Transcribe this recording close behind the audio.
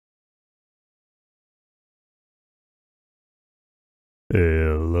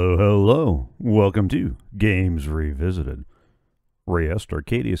Hello, hello. Welcome to Games Revisited. Rayeste,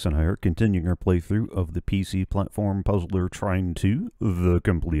 Arcaidius, and I are continuing our playthrough of the PC platform puzzler Trine 2, the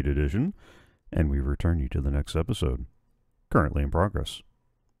complete edition, and we return you to the next episode. Currently in progress.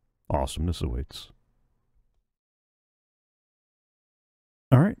 Awesomeness awaits.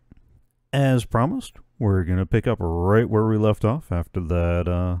 Alright, as promised, we're going to pick up right where we left off after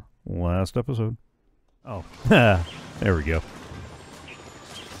that last episode. Oh, there we go.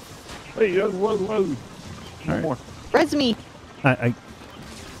 Hey, whoa. One right. more. Res me.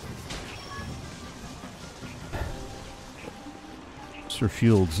 Sir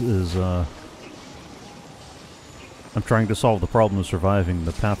Shields is, I'm trying to solve the problem of surviving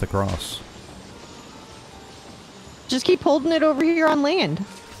the path across. Just keep holding it over here on land.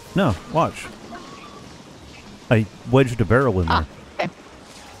 No, watch. I wedged a barrel in there. Okay.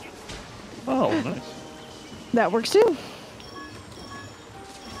 Oh, nice. That works too.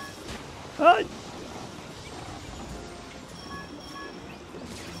 Oh,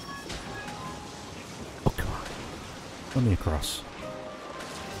 come on. Let me across.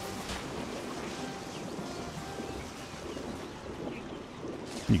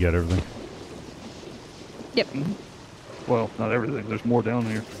 You got everything? Yep. Well, not everything. There's more down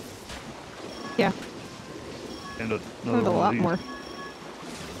there. Yeah. And another There's a one of lot these. more.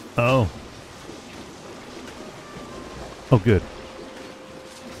 Oh. Oh, good.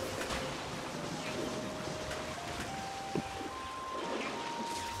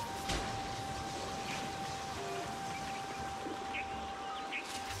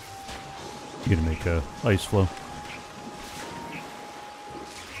 You're gonna make a ice flow.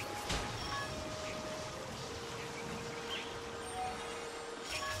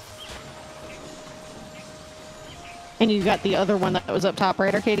 And you got the other one that was up top,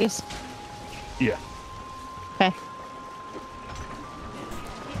 right, Arcadius? Yeah. Okay.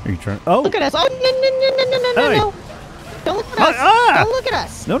 Are you trying? Oh! Look at us. Oh, no. Hey. No. Don't look at us. Ah! Don't look at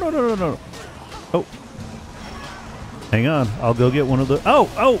us. No. Oh. Hang on. I'll go get one of the... Oh!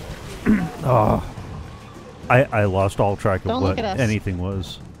 Oh. I lost all track of Don't what look at us. anything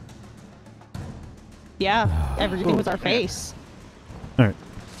was. Yeah, everything was our face. Alright.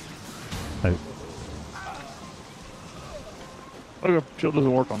 Okay, shield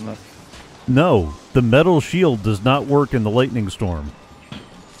doesn't work on that. No, the metal shield does not work in the lightning storm.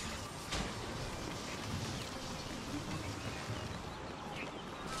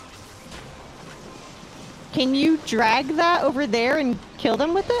 Can you drag that over there and kill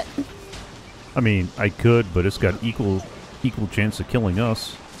them with it? I mean, I could, but it's got equal chance of killing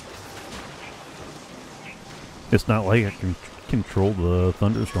us. It's not like I can control the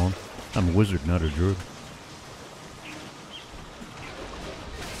thunderstorm. I'm a wizard, not a druid.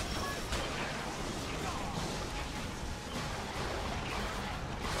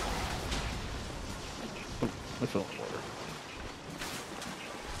 I fell in water.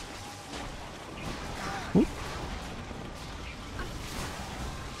 Whoop.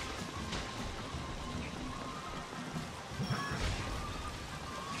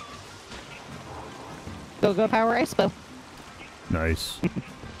 Go power ice bow. Nice.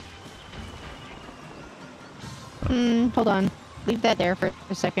 Hold on. Leave that there for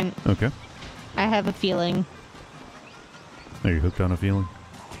a second. Okay. I have a feeling. Are you hooked on a feeling?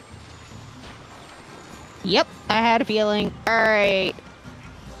 Yep, I had a feeling. Alright.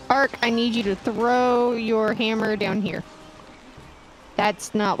 Ark, I need you to throw your hammer down here.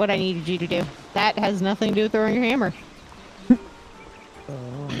 That's not what I needed you to do. That has nothing to do with throwing your hammer.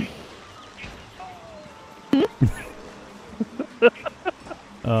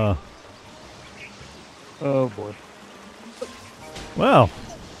 Oh, boy. Wow.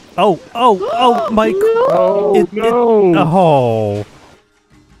 Oh, Mike. Oh, no! Oh.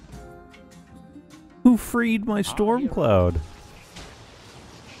 Who freed my storm cloud?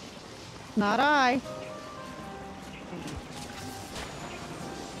 Not I.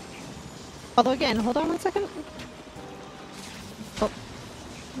 Although again, hold on one second. Oh.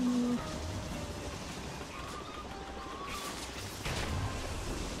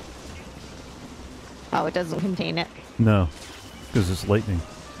 Oh, it doesn't contain it. No, because it's lightning.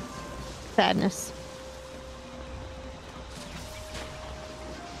 Sadness.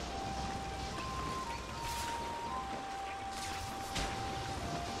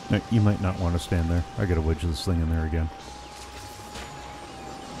 You might not want to stand there. I gotta wedge this thing in there again.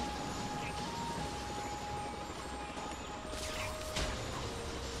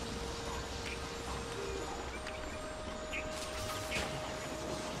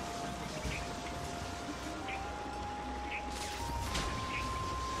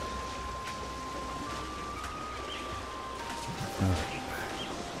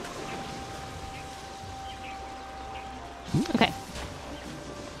 Okay.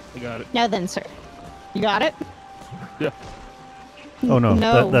 I got it. Now then, sir. You got it? Yeah. Oh, no,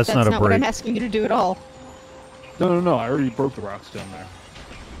 No, that's not a what I'm break. asking you to do at all. No. I already broke the rocks down there.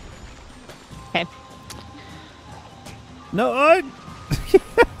 Okay. No, I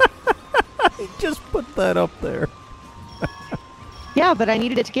just put that up there. Yeah, but I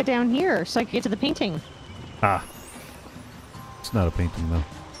needed it to get down here so I could get to the painting. Ah. It's not a painting, though.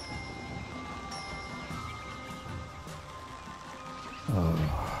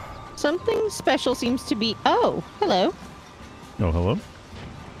 Something special seems to be... Oh, hello. Oh, hello?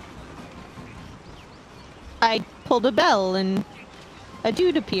 I pulled a bell and a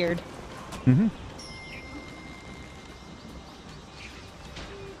dude appeared. Mm-hmm.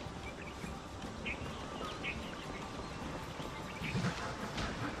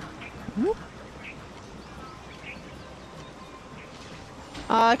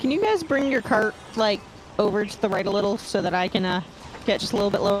 Can you guys bring your cart, like, over to the right a little so that I can, get just a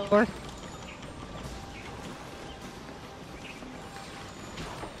little bit lower?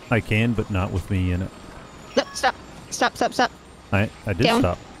 I can, but not with me in it. No, stop. Stop. I did Down.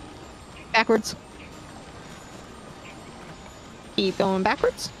 stop. Backwards. Keep going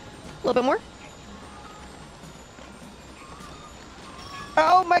backwards. A little bit more.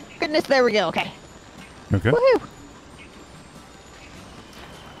 Oh my goodness, there we go, okay. Okay. Woohoo!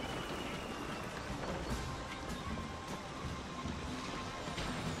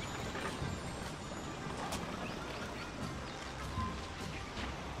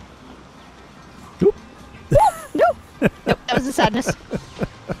 Oop. Nope, that was a sadness.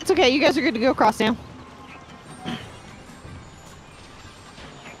 It's okay, you guys are good to go across now. Got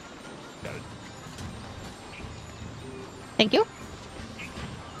it. Thank you.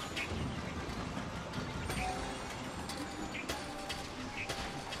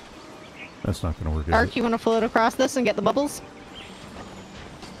 That's not going to work out. Ark, you want to float across this and get the bubbles?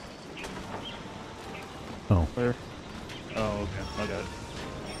 Oh. Where? Oh, okay. I got it.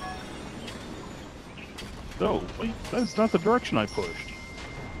 No, wait, that's not the direction I pushed.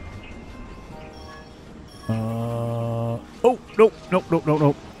 Oh, nope.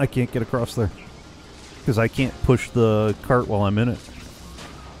 I can't get across there. Because I can't push the cart while I'm in it.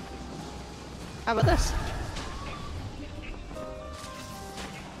 How about this?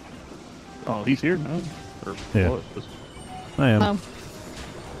 Oh, he's here now? Or Yeah. what? I am. Oh.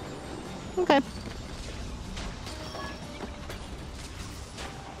 Okay.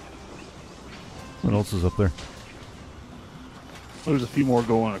 What else is up there? There's a few more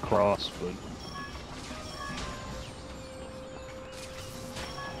going across, but...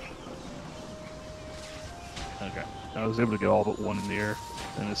 Okay. I was able to get all but one in the air,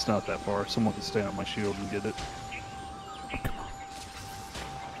 and it's not that far. Someone can stay on my shield and get it.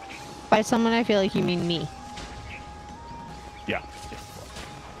 By someone, I feel like you mean me. Yeah.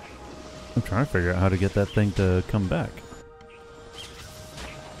 I'm trying to figure out how to get that thing to come back.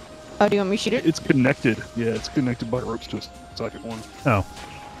 Oh, do you want me to shoot it? It's connected. Yeah, it's connected by ropes to a second one. Oh.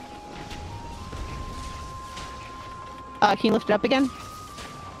 Can you lift it up again?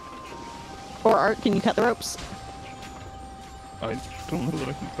 Or Art, can you cut the ropes? I don't know that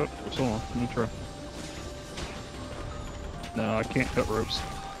I can cut ropes. Hold on, let me try. No, I can't cut ropes.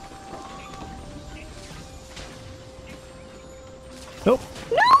 Nope.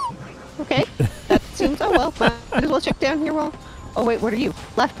 No! Okay, that seems... Oh well, might as well check down here while... Oh wait, what are you?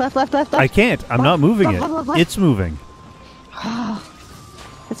 Left. I can't. I'm not moving it. Left. It's moving.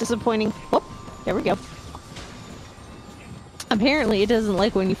 That's disappointing. Whoop, there we go. Apparently, it doesn't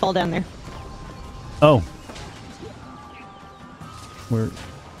like when you fall down there. Oh. Where?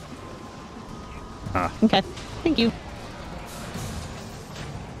 Ah. Okay, thank you.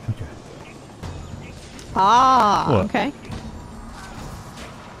 Okay. Ah, What? okay.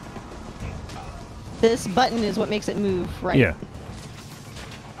 This button is what makes it move, right? Yeah.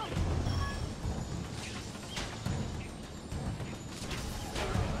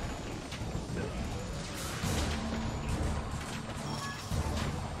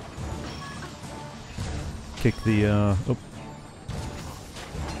 Kick the, oh.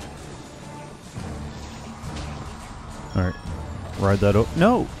 Alright. Ride that up.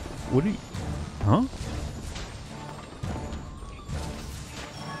 No! What are you... Huh?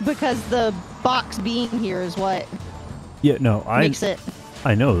 Because the box being here is what Yeah, no, makes it.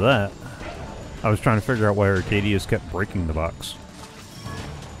 I know that. I was trying to figure out why Arcaidius kept breaking the box.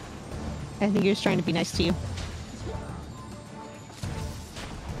 I think he was trying to be nice to you.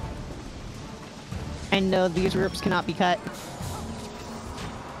 And no, these ropes cannot be cut.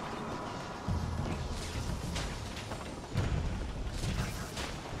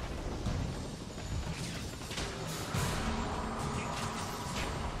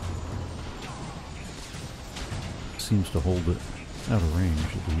 seems to hold it out of range,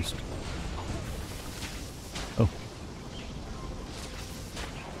 at least. Oh.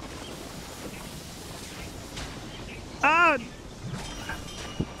 Ah!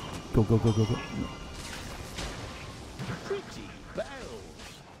 Go, go, go, go, go. Pretty bells.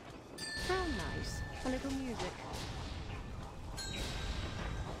 How nice. A little music.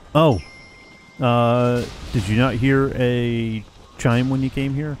 Oh. Did you not hear a chime when you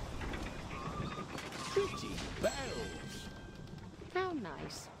came here? Pretty bells. How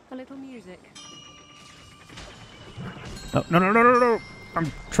nice. A little music. Oh, no, no, no, no, no!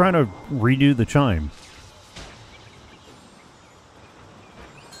 I'm trying to redo the chime.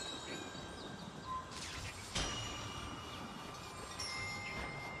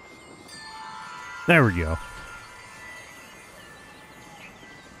 There we go.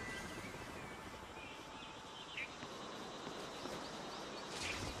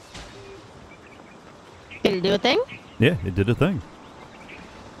 Did it do a thing? Yeah, it did a thing.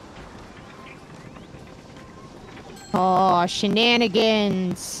 Oh,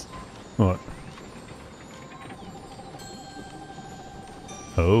 shenanigans. What?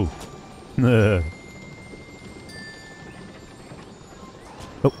 Oh. Oh.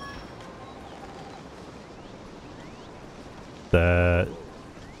 That.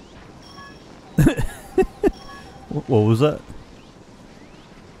 What was that?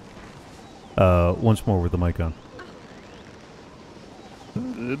 Once more with the mic on.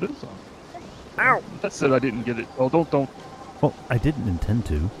 It is on. Ow! That said I didn't get it. Oh, don't. Well, I didn't intend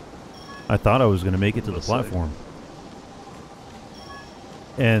to. I thought I was going to make it to the platform.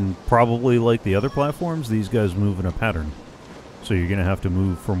 And probably like the other platforms, these guys move in a pattern. So you're going to have to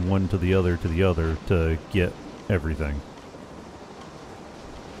move from one to the other to get everything.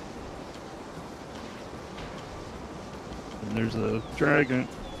 And there's a dragon.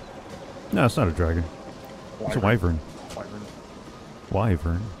 No, it's not a dragon. It's a wyvern. Wyvern.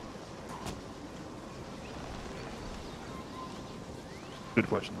 Wyvern. Good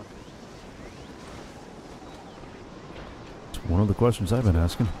question, though. It's one of the questions I've been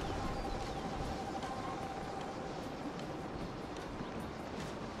asking.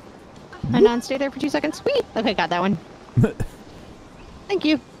 And on, stay there for 2 seconds. Sweet. Okay, got that one. Thank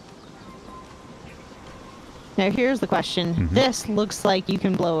you. Now here's the question. Mm-hmm. This looks like you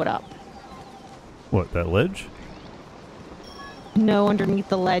can blow it up. What, that ledge? No, underneath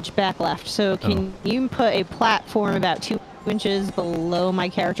the ledge, back left. So can you put a platform about 2 inches below my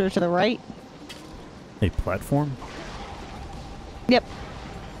character to the right? A platform? Yep.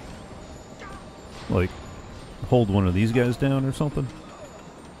 Like, hold one of these guys down or something?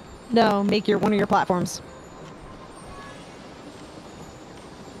 No, make one of your platforms.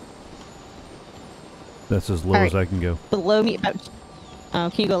 That's as low as I can go. Below me about...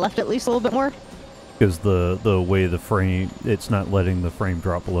 can you go left at least a little bit more? Because the way the frame... It's not letting the frame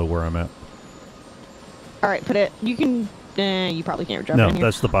drop below where I'm at. Alright, put it... You can... you probably can't drop it No, in here.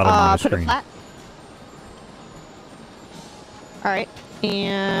 that's the bottom of my Put screen. it flat. Alright,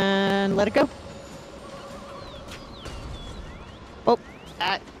 and let it go. Oh,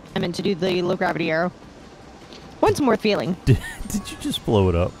 that... I meant to do the low gravity arrow. Once more feeling. Did you just blow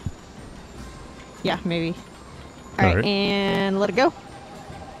it up? Yeah, maybe. Alright, and let it go.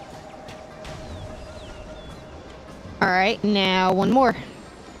 Alright, now one more.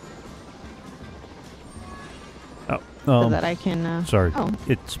 Oh, So that I can... sorry. Oh.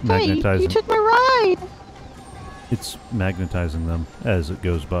 It's Hey, magnetizing. you took my ride! It's magnetizing them as it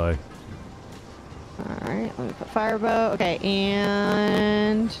goes by. Alright, let me put fire bow. Okay,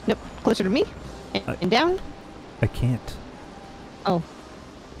 and... Nope, closer to me. And down. I can't. Oh.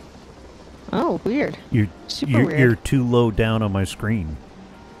 Oh, weird. You're Super weird. You're too low down on my screen.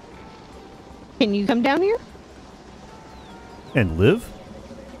 Can you come down here? And live?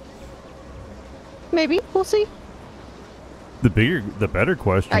 Maybe. We'll see. The better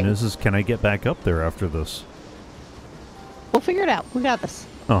question Right. is can I get back up there after this? We'll figure it out. We got this.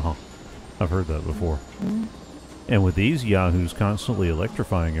 Uh-huh. I've heard that before. Mm-hmm. And with these yahoos constantly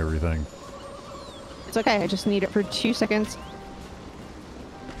electrifying everything. It's okay. I just need it for 2 seconds.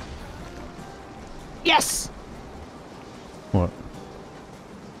 Yes! What?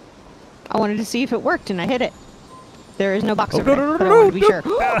 I wanted to see if it worked, and I hit it. There is no box over no, there, no, but I no, wanted to be no. sure.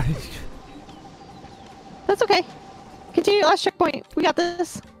 That's okay. Continue. Last checkpoint. We got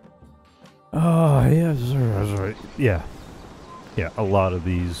this. Oh, yeah, that's right. Yeah. Yeah, a lot of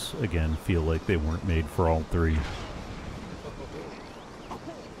these, again, feel like they weren't made for all three.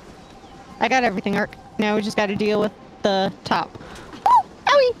 I got everything, Ark. Now we just got to deal with the top. Oh,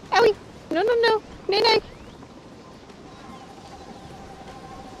 owie! Owie! No, no, no. Nay, nay.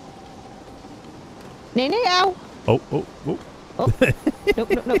 Nay, nay, ow. Oh, oh, oh. Oh, nope,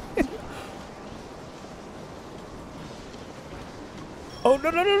 nope, nope. Oh,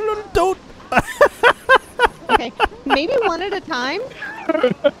 no, no, no, no, no, don't! Okay, maybe one at a time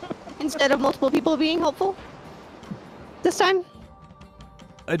instead of multiple people being helpful this time.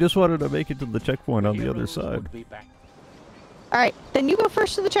 I just wanted to make it to the checkpoint on the other Heroes side. would be back. All right, then you go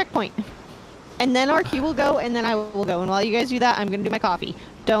first to the checkpoint. And then Arky will go, and then I will go. And while you guys do that, I'm going to do my coffee.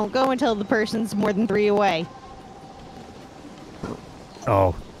 Don't go until the person's more than 3 away.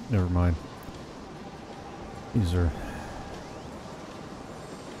 Oh, never mind. These are...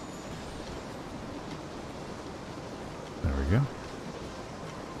 There we go.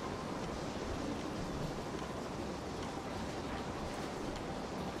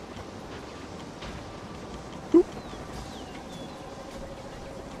 Oop.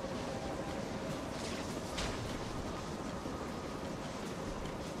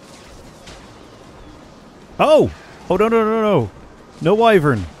 Oh! Oh, no, no, no, no. No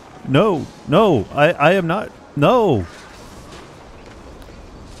wyvern. No, no. I am not. No.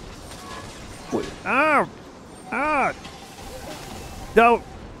 Wait. Ah! Ah! No!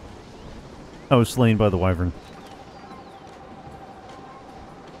 I was slain by the wyvern.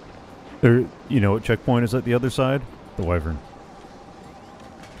 There, you know what checkpoint is at the other side? The wyvern.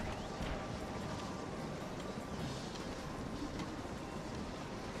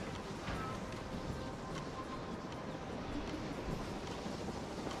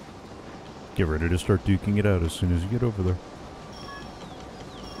 Get ready to start duking it out as soon as you get over there.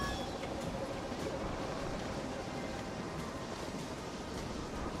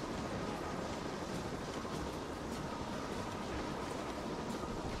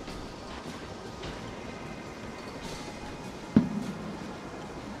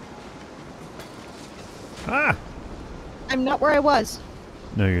 Ah! I'm not where I was.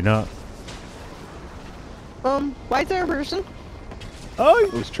 No, you're not. Why is there a person? Oh!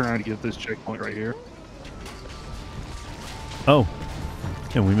 I was trying to get this checkpoint right here. Oh.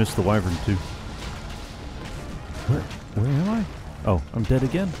 And we missed the wyvern too. Where am I? Oh, I'm dead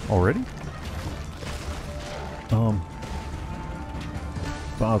again? Already?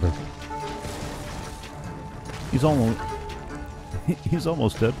 Father. He's almost... he's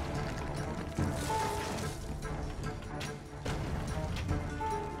almost dead.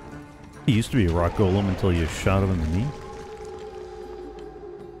 He used to be a rock golem until you shot him in the knee.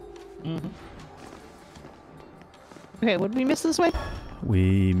 Mm-hmm. Okay, what did we miss this way?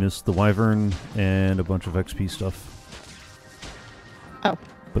 We missed the wyvern and a bunch of XP stuff. Oh.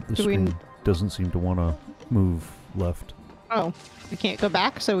 But the Do we- screen doesn't seem to want to move left. Oh, we can't go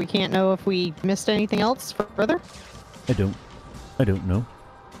back, so we can't know if we missed anything else further? I don't know.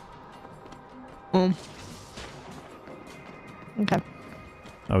 Okay.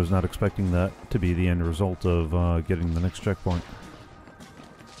 I was not expecting that to be the end result of getting the next checkpoint.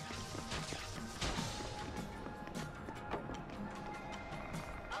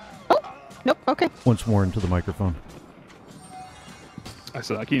 Oh! Nope, okay. Once more into the microphone. I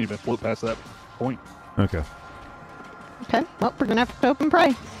said I can't even float past that point. Okay. Okay, well, we're gonna have to open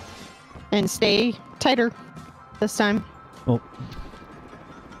pray. And stay tighter this time. Well,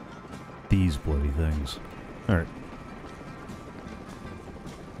 these bloody things. Alright.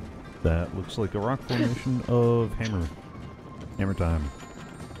 That looks like a rock formation of hammer. Hammer time.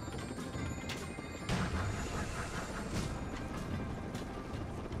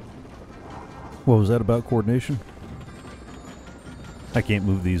 What was that about coordination? I can't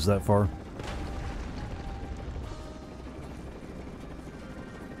move these that far.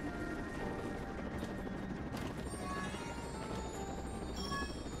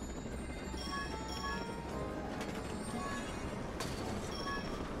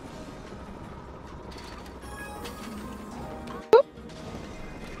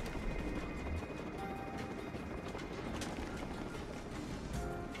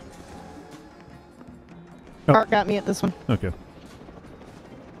 Oh. Art got me at this one. Okay.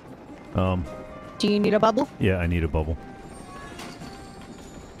 Do you need a bubble? Yeah, I need a bubble.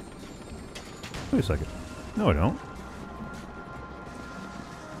 Wait a second. No, I don't.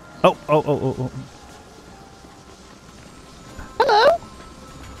 Oh, oh, oh, oh, oh. Hello?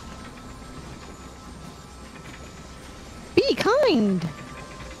 Be kind.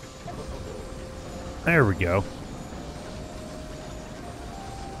 There we go.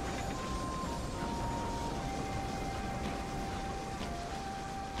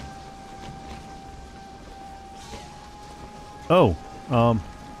 Oh,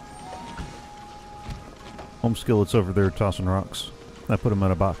 home skillet's over there tossing rocks. I put him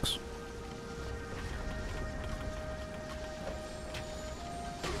in a box.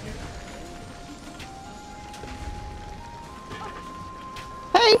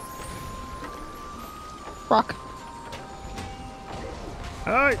 Rock.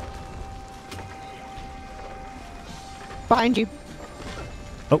 Alright. Behind you.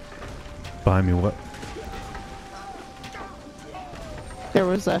 Oh. Behind me what? There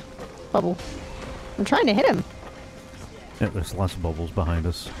was a bubble. I'm trying to hit him. Yeah, there's lots of bubbles behind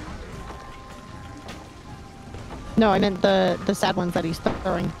us. No, I meant the sad ones that he's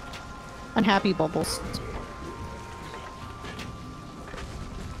throwing. Unhappy bubbles.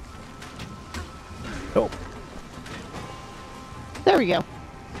 Oh. There we go.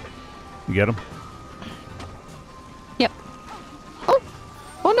 You get him? Yep. Oh!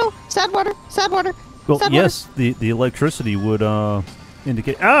 Oh no! Sad water! Sad water! Well, sad yes, the electricity would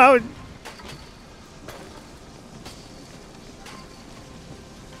indicate. Oh!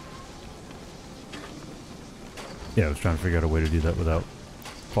 Yeah, I was trying to figure out a way to do that without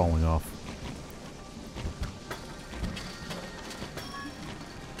falling off.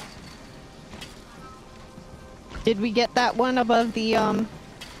 Did we get that one above the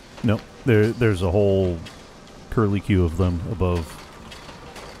No, there's a whole curly queue of them above.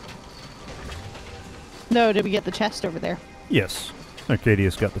 No, did we get the chest over there? Yes,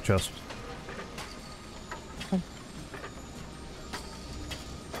 Arcaidius got the chest.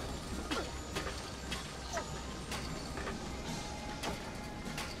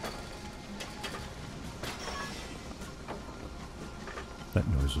 That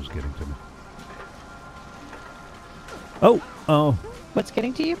noise was getting to me. Oh, What's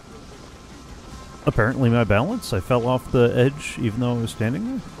getting to you? apparently my balance. I fell off the edge even though I was standing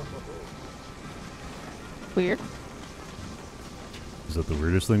there. Weird. Is that the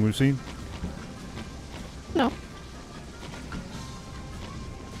weirdest thing we've seen? No.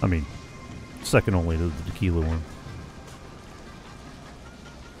 I mean, second only to the tequila one.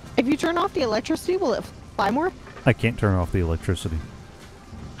 If you turn off the electricity, will it fly more? I can't turn off the electricity.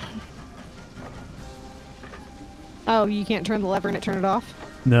 Oh, you can't turn the lever and it turn it off?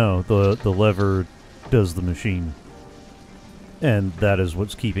 No, the lever does the machine. And that is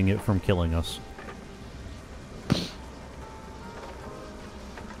what's keeping it from killing us.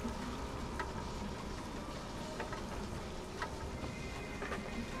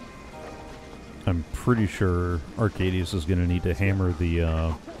 I'm pretty sure Arcaidius is going to need to hammer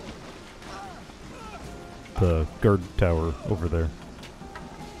the guard tower over there.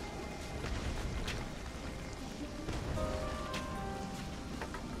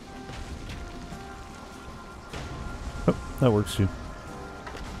 Oh, that works too.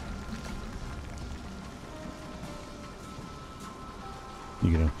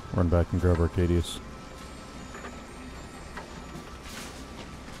 You gonna run back and grab Arcaidius?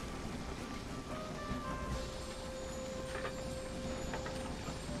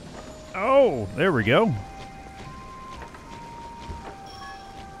 Oh, there we go.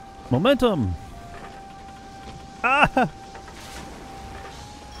 Momentum. Ah.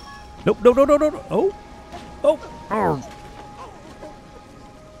 Nope. No. No. No. No. No. Oh. Oh. Oh.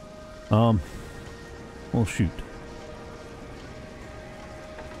 Well, shoot.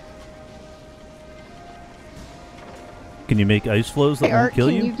 Can you make ice flows that Hey, won't Art, kill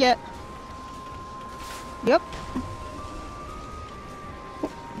can you? you get... Yep.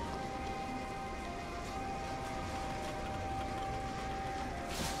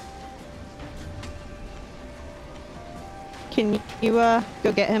 Can you,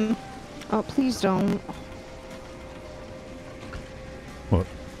 go get him? Oh, please don't. What?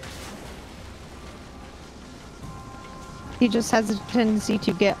 He just has a tendency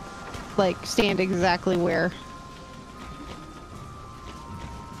to get, like, stand exactly where.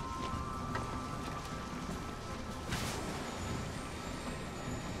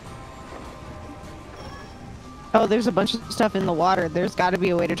 Oh, there's a bunch of stuff in the water. There's got to be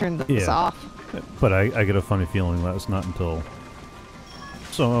a way to turn this Yeah. off. But I get a funny feeling that's not until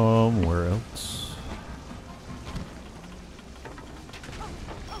somewhere else.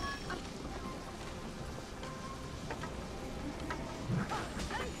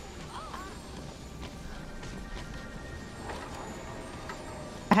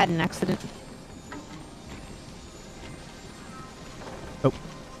 I had an accident. Oh,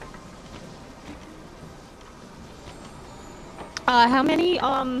 How many,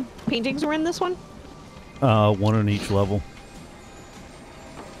 paintings were in this one? one on each level.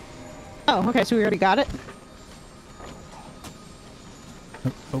 Oh, okay, so we already got it.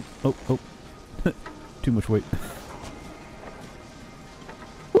 Oh. Too much weight.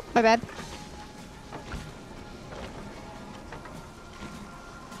 Oop, my bad.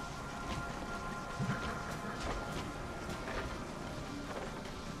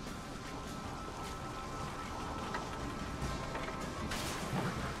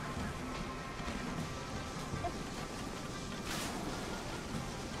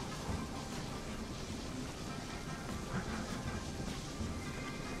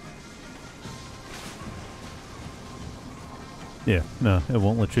 Yeah, no, it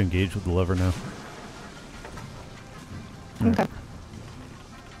won't let you engage with the lever now. Okay.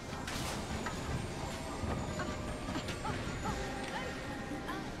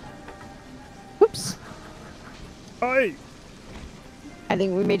 Whoops. Hey! I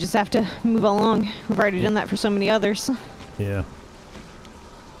think we may just have to move along. We've already done that for so many others. Yeah.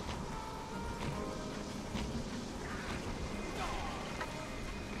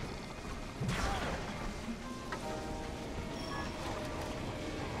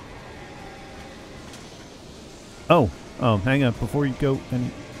 Oh, hang on. Before you go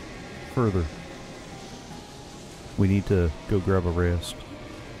any further, we need to go grab a rest.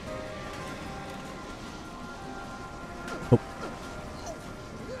 Oh.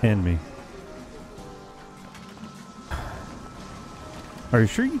 Hand me. Are you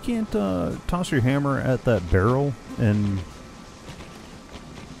sure you can't toss your hammer at that barrel and...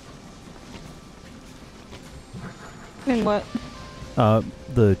 And what?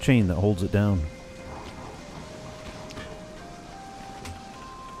 the chain that holds it down.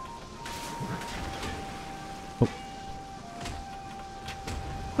 Oh.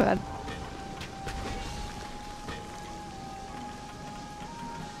 Bad.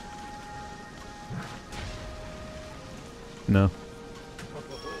 No.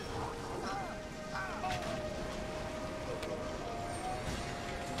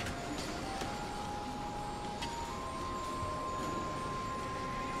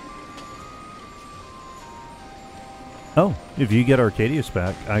 Oh, if you get Arcaidius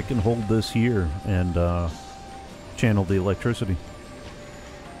back, I can hold this here and channel the electricity.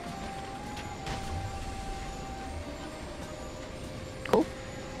 Cool.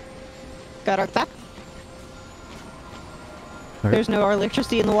 Got Arc back. Right. There's no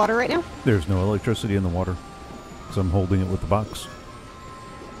electricity in the water right now? There's no electricity in the water, so I'm holding it with the box.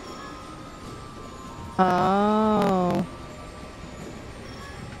 Oh.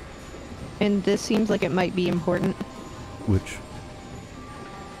 And this seems like it might be important. Which...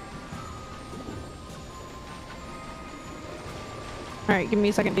 Alright, give me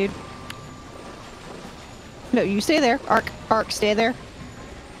a second, dude. No, you stay there. Arc, stay there.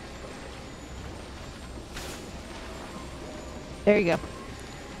 There you go.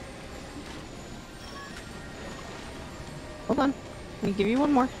 Hold on. Let me give you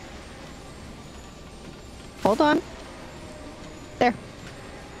one more. Hold on. There.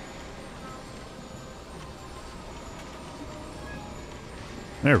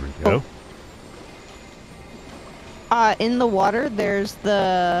 There we go. In the water, there's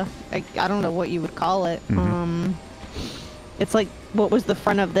the... I don't know what you would call it. Mhm. It's like, what was the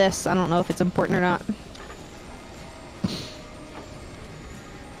front of this? I don't know if it's important or not.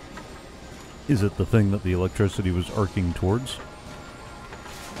 Is it the thing that the electricity was arcing towards?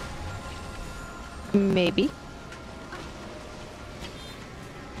 Maybe.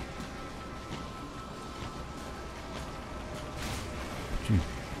 Gee.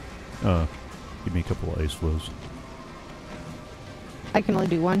 Give me a couple of ice flows. I can only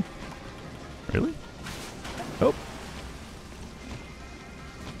do one. Really? Oh.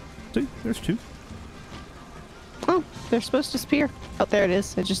 See, there's two. Oh, they're supposed to disappear. Oh, there it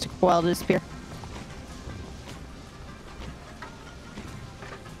is. It just took a while to disappear.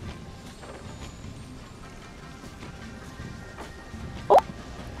 Oh!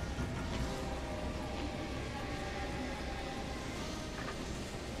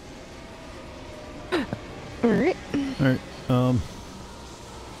 Alright. Alright,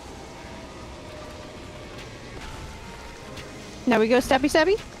 Now we go stabby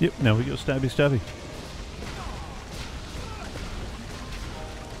stabby? Yep, now we go stabby stabby.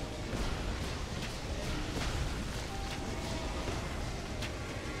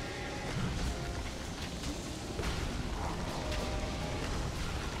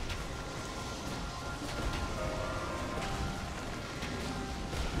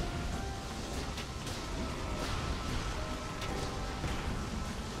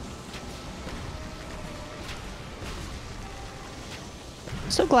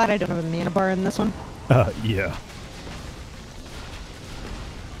 So glad I don't have a mana bar in this one. Yeah.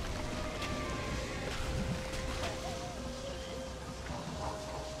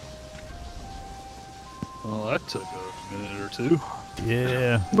 Well, that took a minute or two.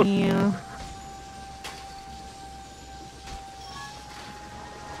 Yeah. Yeah.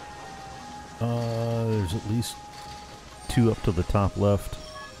 There's at least two up to the top left.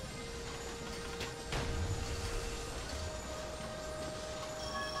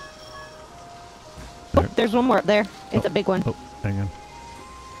 Oh, there's one more up there. It's a big one. Oh, hang on.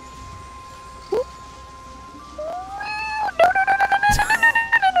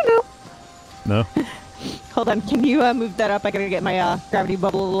 No? Hold on, can you move that up? I gotta get my gravity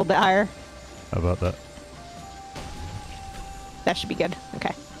bubble a little bit higher. How about that? That should be good.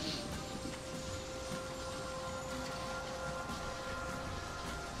 Okay.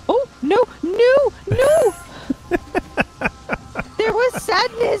 Oh, no, no, no! There was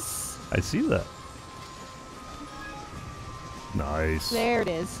sadness! I see that. Nice. There it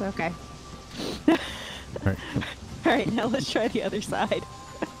is. Okay. All right. All right, now let's try the other side.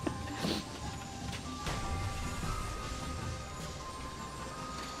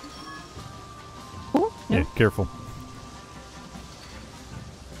 Oh, no. Yeah, careful.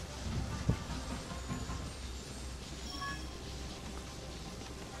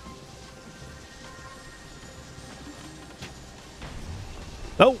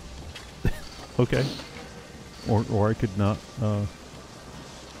 Oh! Okay. Or I could not,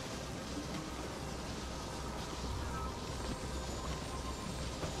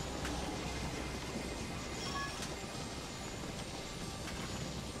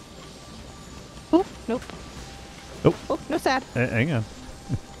 Oh, nope. Oh. Oh, no sad. hang on.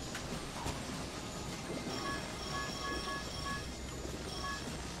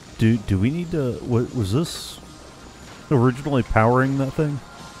 Do we need to, was this originally powering that thing?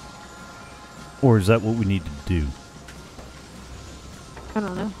 Or is that what we need to do? I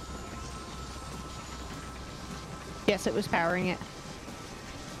don't know. Yes, it was powering it.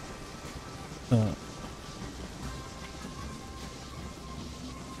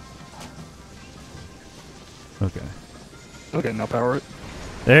 Okay. Okay, now power it.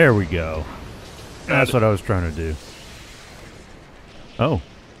 There we go. That's what I was trying to do. Oh.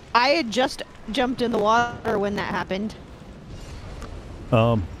 I had just jumped in the water when that happened.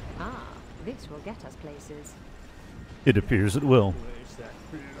 Ah, this will get us places. It appears it will. Where's that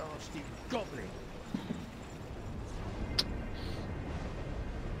blasted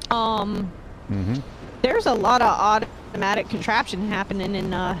goblin? There's a lot of automatic contraption happening in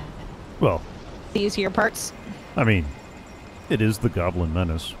Well, these here parts. I mean, it is the Goblin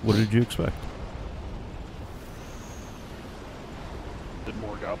Menace. What did you expect? Did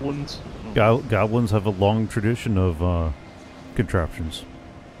more goblins? Goblins have a long tradition of contraptions.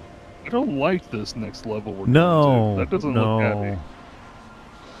 I don't like this next level we're No, going to. That doesn't look happy.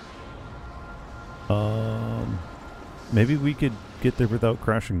 Maybe we could get there without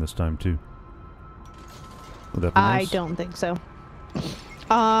crashing this time too. Would that be I nice? don't think so.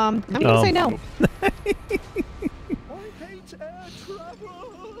 I'm gonna say no. I hate air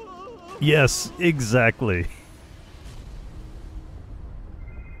travel. Yes, exactly.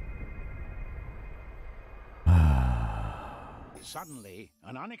 Suddenly,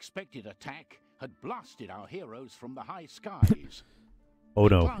 an unexpected attack had blasted our heroes from the high skies. Oh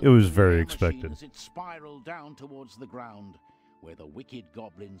They no, clung it was to the very air expected. machine as it spiraled down towards the ground, where the wicked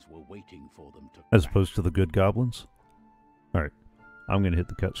goblins were waiting for them to As crash. opposed to the good goblins? Alright. I'm going to hit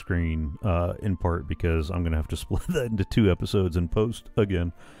the cut screen in part because I'm going to have to split that into 2 episodes in post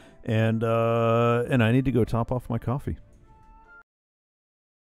again. And I need to go top off my coffee.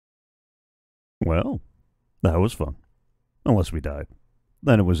 Well, that was fun. Unless we died.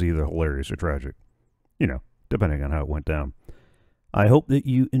 Then it was either hilarious or tragic. You know, depending on how it went down. I hope that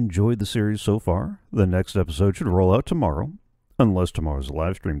you enjoyed the series so far. The next episode should roll out tomorrow, unless tomorrow's a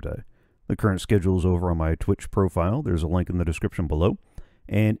live stream day. The current schedule is over on my Twitch profile. There's a link in the description below.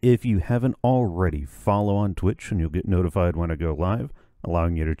 And if you haven't already, follow on Twitch and you'll get notified when I go live,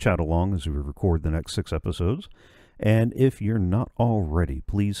 allowing you to chat along as we record the next 6 episodes. And if you're not already,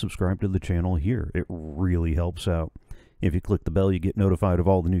 please subscribe to the channel here. It really helps out. If you click the bell, you get notified of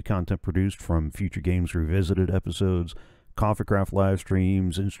all the new content produced from future Games Revisited episodes, CoffeeCraft live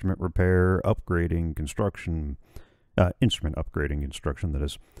streams, instrument repair, upgrading, construction, instrument upgrading instruction, that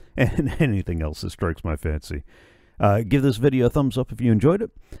is, and anything else that strikes my fancy. Give this video a thumbs up if you enjoyed it.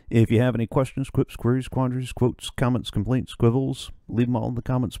 If you have any questions, quips, queries, quandaries, quotes, comments, complaints, quibbles, leave them all in the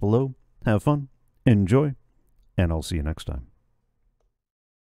comments below. Have fun, enjoy, and I'll see you next time.